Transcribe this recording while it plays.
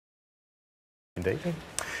Indeed.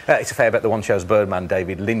 It's a fair bet the One Show's birdman,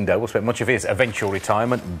 David Lindo, will spend much of his eventual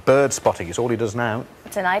retirement bird spotting. It's all he does now.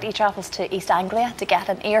 Tonight he travels to East Anglia to get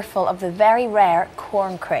an earful of the very rare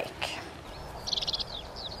Corncrake.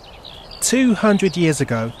 200 years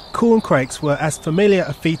ago, corncrakes were as familiar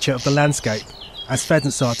a feature of the landscape as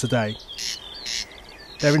pheasants are today.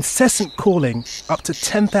 Their incessant calling, up to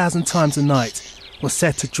 10,000 times a night, was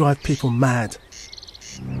said to drive people mad.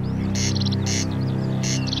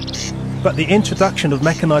 But the introduction of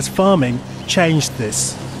mechanised farming changed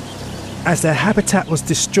this. As their habitat was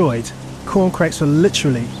destroyed, corncrakes were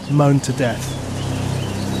literally mown to death.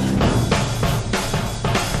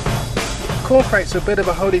 Corncrakes are a bit of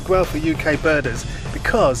a holy grail for UK birders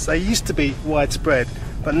because they used to be widespread,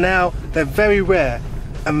 but now they're very rare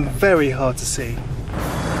and very hard to see.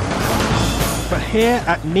 But here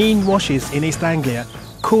at Neen Washes in East Anglia,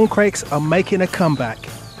 corncrakes are making a comeback.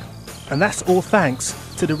 And that's all thanks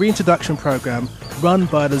to the reintroduction programme run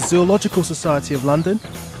by the Zoological Society of London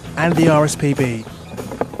and the RSPB.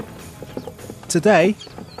 Today,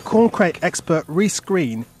 corncrake expert Rhys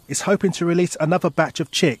Green is hoping to release another batch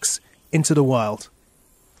of chicks into the wild.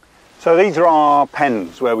 So these are our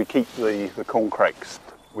pens where we keep the corncrakes.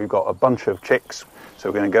 We've got a bunch of chicks, so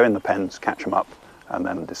we're going to go in the pens, catch them up, and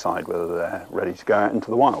then decide whether they're ready to go out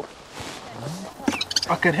into the wild.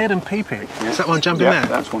 I can hear them peeping. Yeah. Is that one jumping there? Yeah,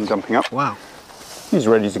 that's one jumping up. Wow. He's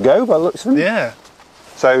ready to go by the looks of him. Yeah.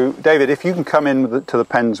 So, David, if you can come in to the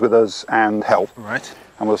pens with us and help. Right.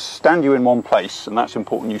 And we'll stand you in one place, and that's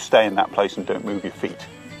important. You stay in that place and don't move your feet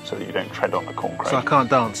so that you don't tread on the corncrake. So I can't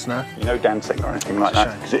dance, no? No dancing or anything like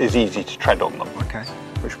that, because it is easy to tread on them. Okay.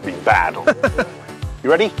 Which would be bad. You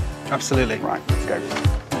ready? Absolutely. Right, let's go.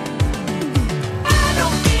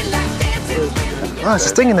 Ah, it's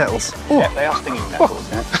stinging nettles. Ooh. Yeah, they are stinging nettles.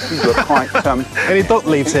 Yeah. These look quite... Any dock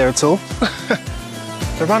leaves here at all?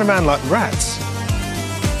 They run around like rats.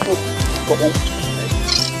 Oh, got one.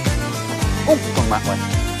 Oh, gone that way.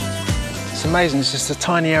 It's amazing, it's just a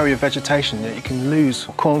tiny area of vegetation that you can lose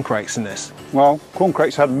corncrakes in this. Well,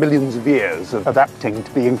 corncrakes had millions of years of adapting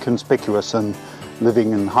to be inconspicuous and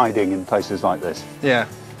living and hiding in places like this. Yeah.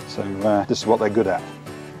 So this is what they're good at.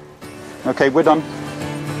 OK, we're done.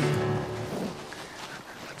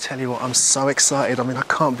 Tell you what, I'm so excited. I mean, I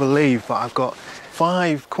can't believe that I've got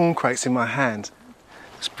 5 corncrakes in my hand.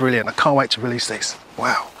 It's brilliant. I can't wait to release these.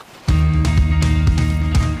 Wow.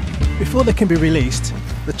 Before they can be released,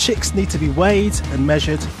 the chicks need to be weighed and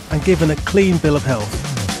measured and given a clean bill of health.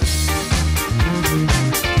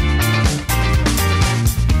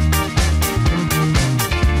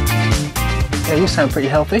 Yeah, you sound pretty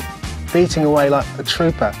healthy. Beating away like a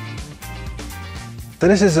trooper. So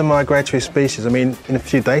this is a migratory species. I mean, in a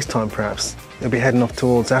few days' time, perhaps, they'll be heading off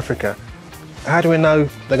towards Africa. How do we know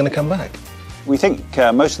they're going to come back? We think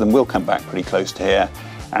most of them will come back pretty close to here,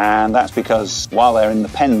 and that's because while they're in the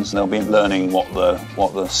pens, they'll be learning what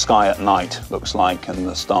the sky at night looks like and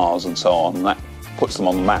the stars and so on, and that puts them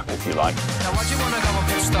on the map, if you like. Now, why do you want to go and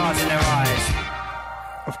put stars in their eyes?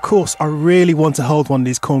 Of course, I really want to hold one of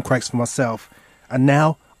these corncrakes for myself, and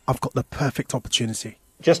now I've got the perfect opportunity.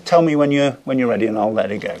 Just tell me when you're ready and I'll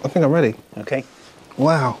let it go. I think I'm ready. OK?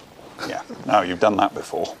 Wow. Yeah. No, you've done that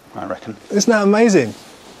before, I reckon. Isn't that amazing?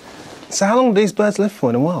 So how long do these birds live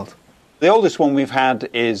for in the wild? The oldest one we've had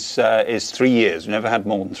is 3 years. We've never had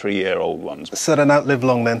more than 3-year-old ones. So they don't live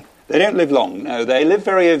long then? They don't live long, no. They live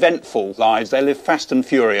very eventful lives. They live fast and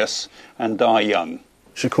furious and die young.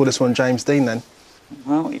 Should call this one James Dean then?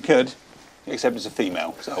 Well, you could, except it's a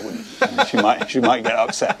female, so I wouldn't. She might get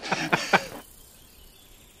upset.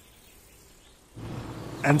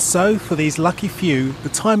 And so, for these lucky few, the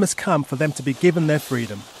time has come for them to be given their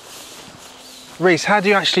freedom. Rhys, how do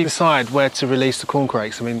you actually decide where to release the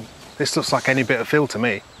corncrakes? I mean, this looks like any bit of field to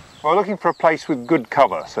me. Well, we're looking for a place with good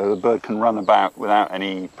cover so the bird can run about without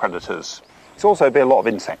any predators. It's also be a lot of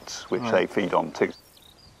insects, which they feed on too.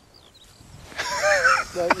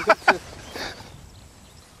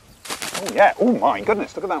 Oh yeah, oh my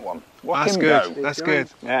goodness, look at that one. Watch That's him good, go. that's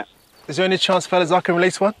good. Yeah. Is there any chance, fellas, I can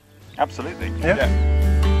release one? Absolutely. Yeah.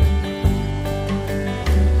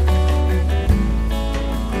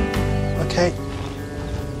 Okay,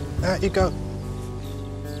 out you go.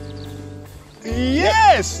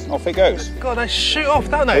 Yes! Off it goes. God, they shoot off,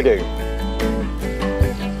 don't they? They do.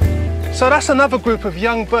 So that's another group of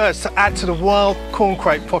young birds to add to the wild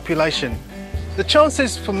corncrake population. The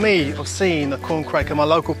chances for me of seeing a corncrake in my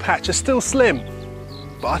local patch are still slim,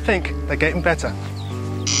 but I think they're getting better.